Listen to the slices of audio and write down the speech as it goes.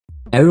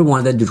Ever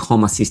wanted your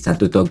home assistant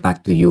to talk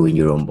back to you in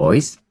your own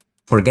voice?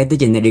 Forget the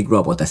generic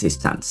robot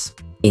assistants.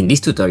 In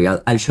this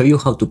tutorial, I'll show you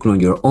how to clone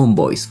your own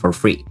voice for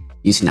free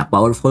using a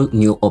powerful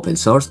new open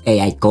source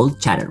AI called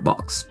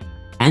Chatterbox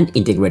and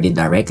integrate it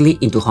directly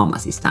into Home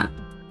Assistant.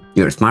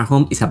 Your smart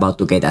home is about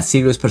to get a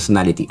serious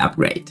personality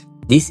upgrade.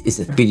 This is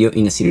a video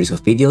in a series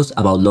of videos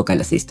about local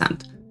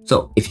assistant.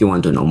 So if you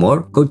want to know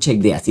more, go check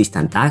the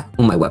assistant tag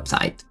on my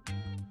website.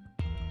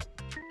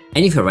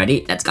 And if you're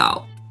ready, let's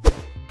go!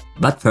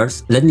 But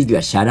first, let me give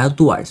a shout out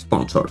to our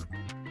sponsor,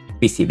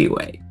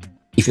 PCBWay.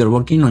 If you're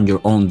working on your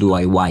own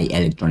DIY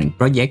electronic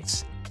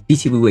projects,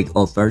 PCBWay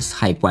offers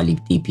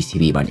high-quality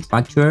PCB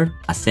manufacture,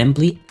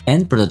 assembly,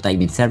 and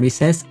prototyping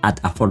services at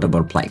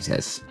affordable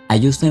prices. I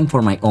use them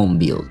for my own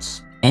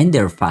builds, and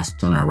their fast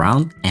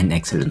turnaround and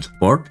excellent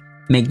support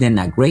make them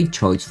a great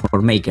choice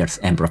for makers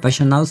and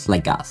professionals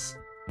like us.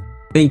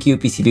 Thank you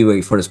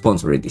PCBWay for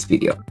sponsoring this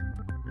video.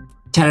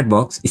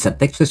 Chatterbox is a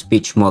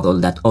text-to-speech model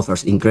that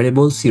offers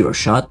incredible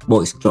zero-shot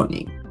voice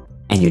cloning.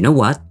 And you know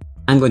what?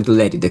 I'm going to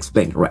let it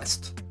explain the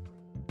rest.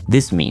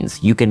 This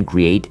means you can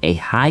create a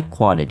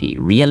high-quality,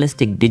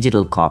 realistic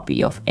digital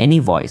copy of any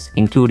voice,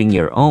 including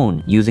your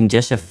own, using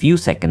just a few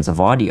seconds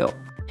of audio.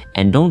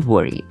 And don't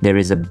worry, there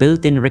is a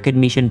built-in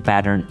recognition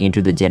pattern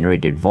into the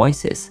generated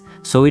voices,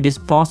 so it is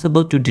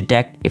possible to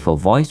detect if a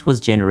voice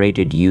was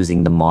generated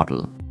using the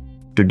model.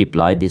 To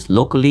deploy this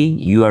locally,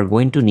 you are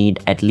going to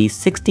need at least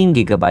 16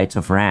 GB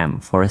of RAM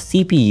for a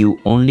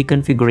CPU-only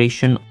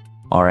configuration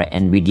or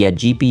an NVIDIA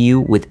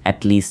GPU with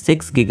at least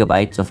 6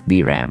 GB of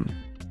VRAM.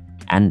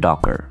 And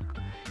Docker.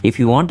 If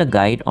you want a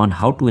guide on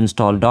how to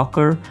install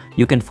Docker,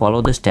 you can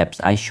follow the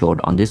steps I showed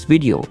on this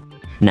video.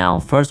 Now,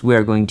 first we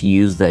are going to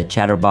use the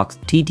Chatterbox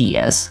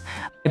TTS,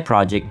 a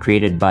project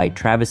created by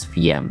Travis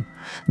VM.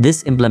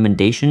 This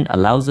implementation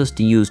allows us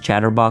to use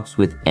Chatterbox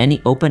with any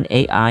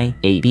OpenAI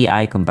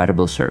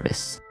API-compatible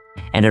service.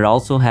 And it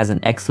also has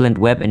an excellent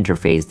web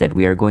interface that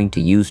we are going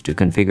to use to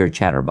configure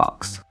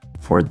Chatterbox.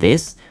 For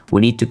this,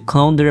 we need to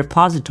clone the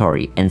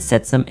repository and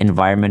set some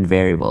environment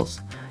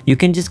variables. You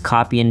can just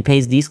copy and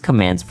paste these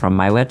commands from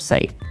my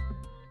website.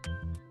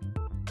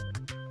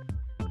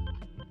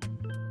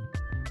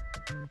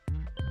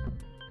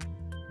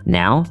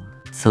 Now,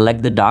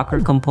 select the Docker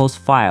Compose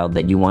file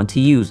that you want to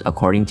use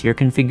according to your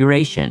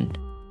configuration.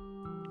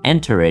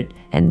 Enter it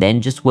and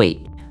then just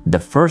wait. The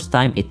first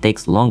time it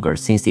takes longer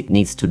since it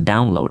needs to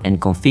download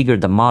and configure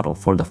the model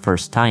for the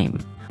first time.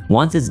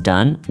 Once it's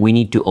done, we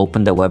need to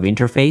open the web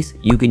interface.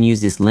 You can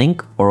use this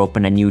link or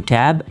open a new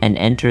tab and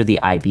enter the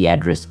IP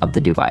address of the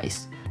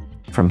device.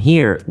 From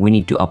here, we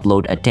need to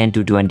upload a 10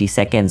 to 20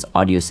 seconds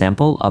audio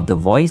sample of the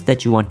voice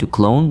that you want to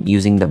clone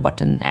using the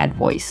button Add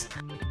Voice.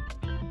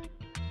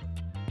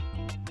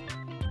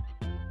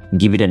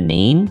 Give it a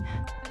name,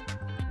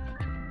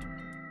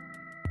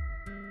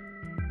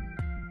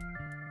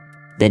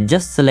 then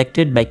just select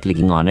it by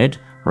clicking on it,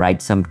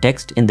 write some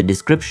text in the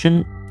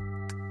description,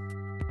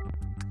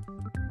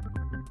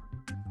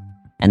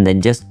 and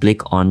then just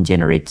click on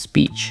Generate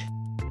Speech.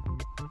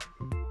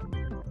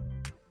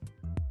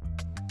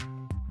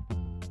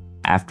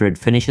 After it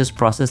finishes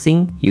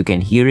processing, you can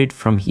hear it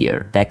from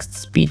here, text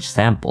speech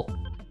sample.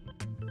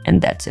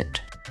 And that's it.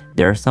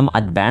 There are some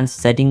advanced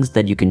settings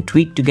that you can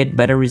tweak to get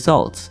better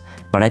results,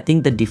 but I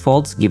think the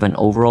defaults give an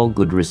overall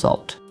good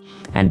result.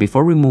 And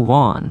before we move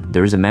on,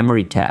 there is a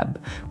memory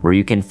tab where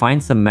you can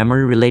find some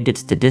memory-related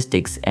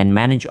statistics and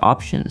manage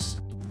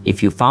options.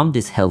 If you found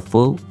this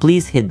helpful,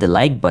 please hit the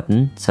like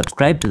button,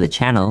 subscribe to the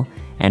channel,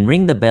 and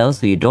ring the bell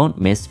so you don't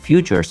miss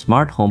future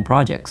smart home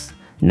projects.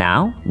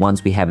 Now,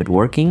 once we have it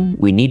working,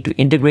 we need to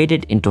integrate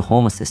it into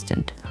Home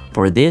Assistant.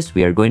 For this,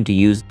 we are going to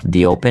use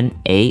the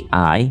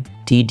OpenAI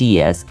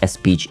TTS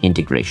speech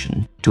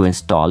integration. To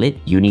install it,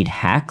 you need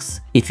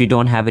hacks. If you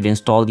don't have it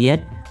installed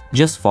yet,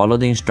 just follow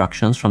the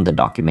instructions from the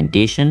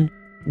documentation.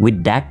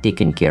 With that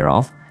taken care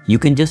of, you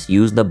can just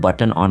use the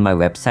button on my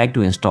website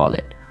to install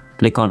it.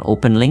 Click on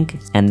Open Link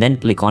and then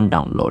click on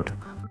Download.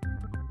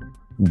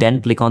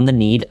 Then click on the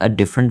Need a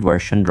Different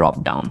Version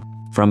drop-down.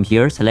 From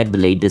here, select the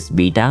latest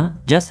beta.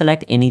 Just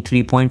select any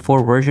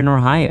 3.4 version or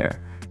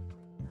higher.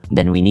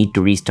 Then we need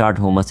to restart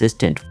Home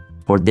Assistant.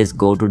 For this,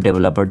 go to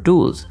Developer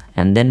Tools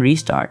and then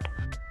Restart.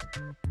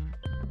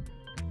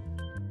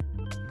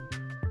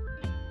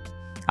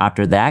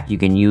 After that, you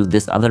can use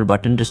this other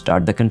button to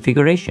start the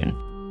configuration.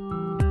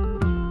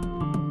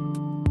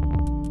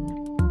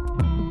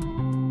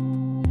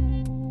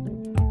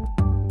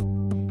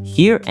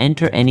 Here,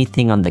 enter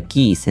anything on the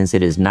key since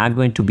it is not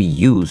going to be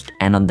used,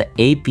 and on the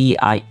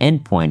API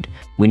endpoint,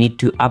 we need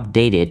to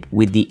update it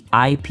with the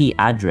IP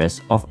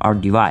address of our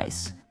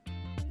device.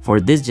 For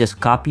this,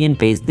 just copy and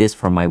paste this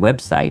from my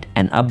website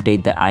and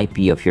update the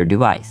IP of your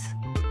device.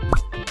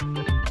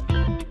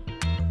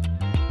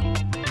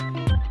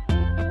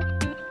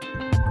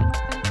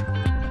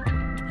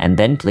 And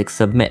then click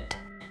Submit.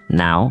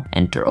 Now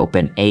enter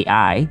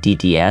OpenAI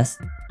TTS,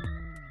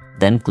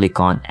 then click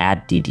on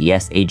Add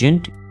TTS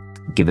Agent,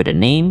 give it a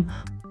name.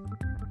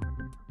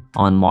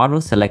 On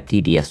model, select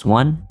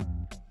TTS1.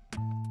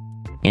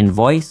 In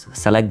voice,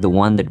 select the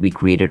one that we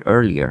created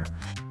earlier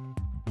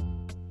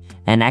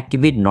and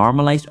activate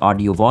normalized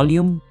audio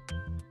volume.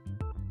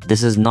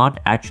 This is not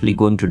actually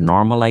going to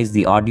normalize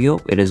the audio,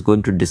 it is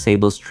going to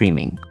disable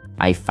streaming.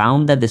 I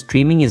found that the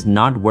streaming is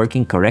not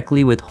working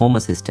correctly with Home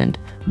Assistant,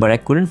 but I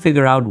couldn't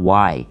figure out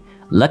why.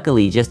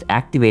 Luckily, just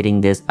activating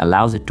this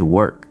allows it to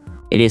work.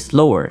 It is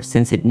slower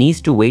since it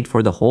needs to wait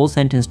for the whole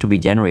sentence to be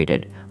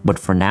generated, but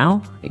for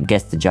now, it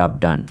gets the job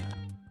done.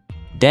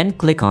 Then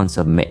click on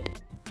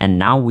Submit, and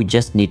now we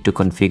just need to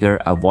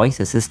configure a voice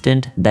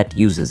assistant that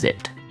uses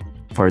it.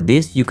 For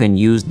this, you can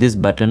use this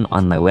button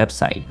on my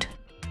website.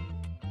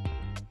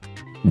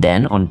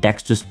 Then on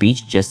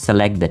text-to-speech, just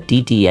select the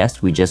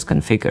TTS we just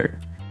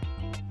configured.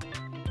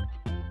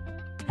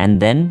 And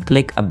then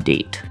click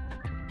Update.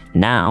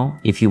 Now,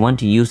 if you want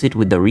to use it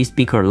with the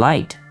Respeaker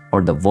Lite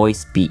or the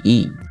Voice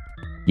PE,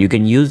 you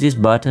can use this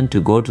button to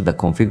go to the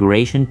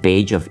configuration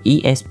page of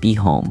ESP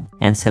Home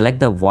and select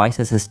the voice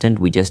assistant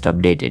we just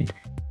updated.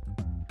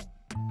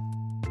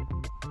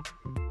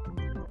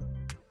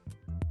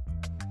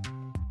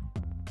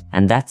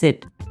 And that's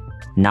it.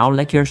 Now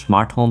let your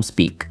smart home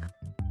speak.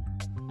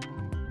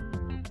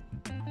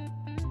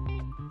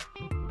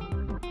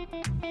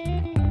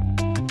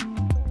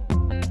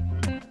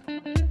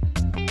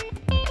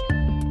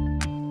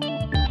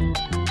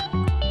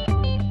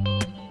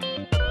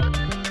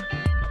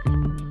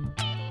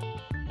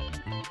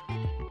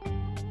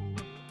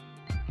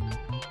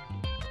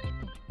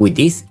 With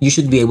this, you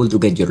should be able to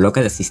get your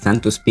local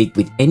assistant to speak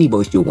with any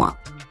voice you want.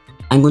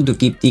 I'm going to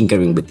keep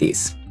tinkering with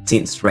this,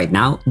 since right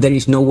now there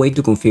is no way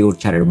to configure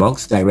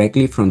Chatterbox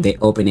directly from the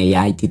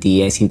OpenAI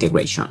TTS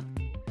integration.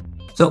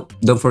 So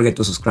don't forget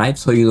to subscribe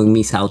so you don't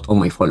miss out on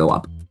my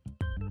follow-up.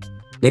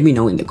 Let me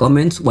know in the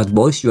comments what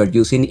voice you are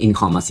using in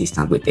Home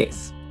Assistant with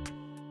this.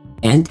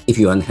 And if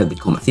you want help with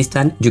Home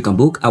Assistant, you can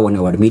book a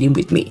 1-hour meeting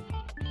with me.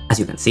 As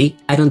you can see,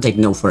 I don't take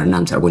no for an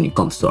answer when it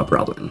comes to a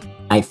problem.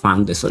 I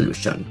found the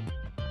solution.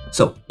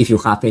 So, if you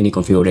have any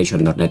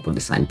configuration or network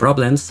design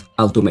problems,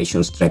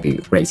 automations driving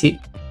you crazy,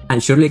 I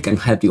surely can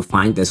help you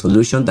find the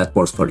solution that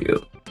works for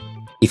you.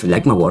 If you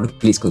like my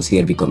work, please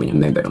consider becoming a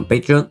member on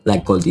Patreon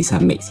like all these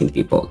amazing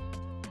people.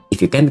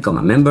 If you can become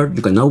a member,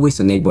 you can always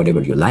donate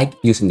whatever you like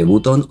using the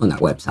button on our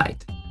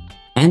website.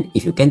 And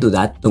if you can't do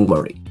that, don't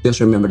worry, just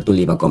remember to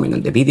leave a comment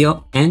on the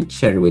video and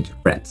share it with your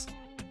friends.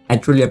 I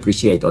truly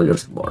appreciate all your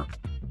support.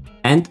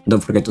 And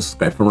don't forget to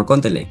subscribe for more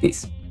content like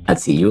this. I'll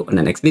see you on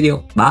the next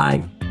video.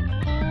 Bye!